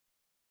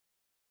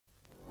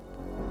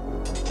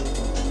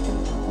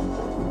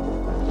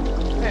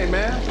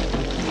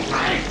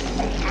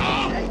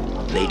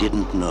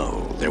didn't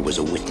know there was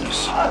a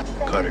witness.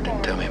 Carter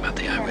didn't tell me about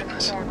the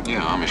eyewitness.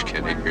 Yeah, Amish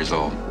kid, 8 years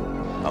old.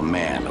 A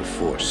man of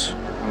force.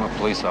 I'm a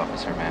police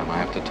officer, ma'am. I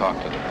have to talk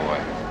to the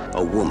boy.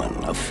 A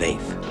woman of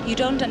faith. You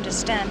don't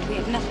understand. We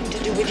have nothing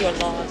to do with your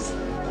laws.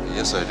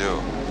 Yes, I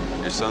do.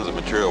 Your son's a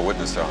material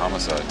witness to a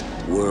homicide.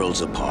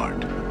 Worlds apart.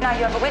 Now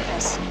you have a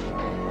witness.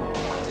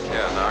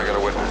 Yeah, now I got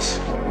a witness.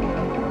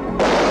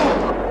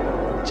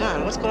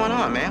 John, what's going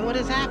on, man? What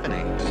is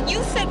happening?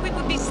 You said we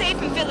would be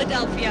safe in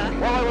Philadelphia.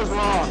 Well, I was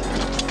wrong.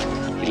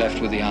 He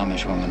left with the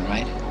Amish woman,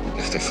 right?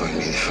 If they find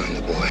me, they find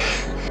the boy.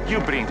 You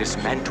bring this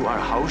man to our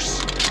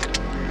house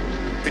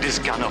with his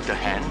gun of the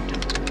hand.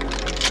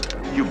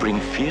 You bring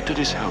fear to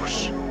this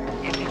house.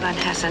 Everyone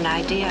has an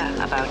idea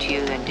about you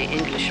and the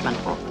Englishman.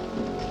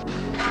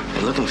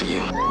 They're looking for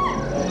you.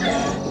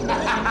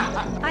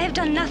 I have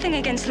done nothing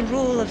against the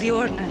rule of the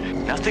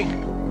ordinance.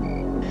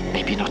 Nothing?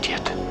 Maybe not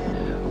yet.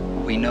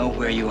 We know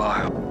where you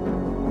are.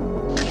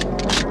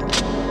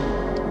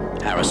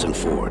 Harrison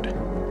Ford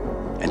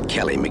and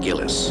Kelly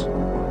McGillis.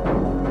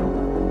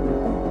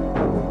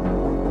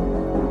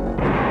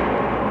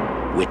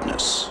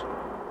 Witness.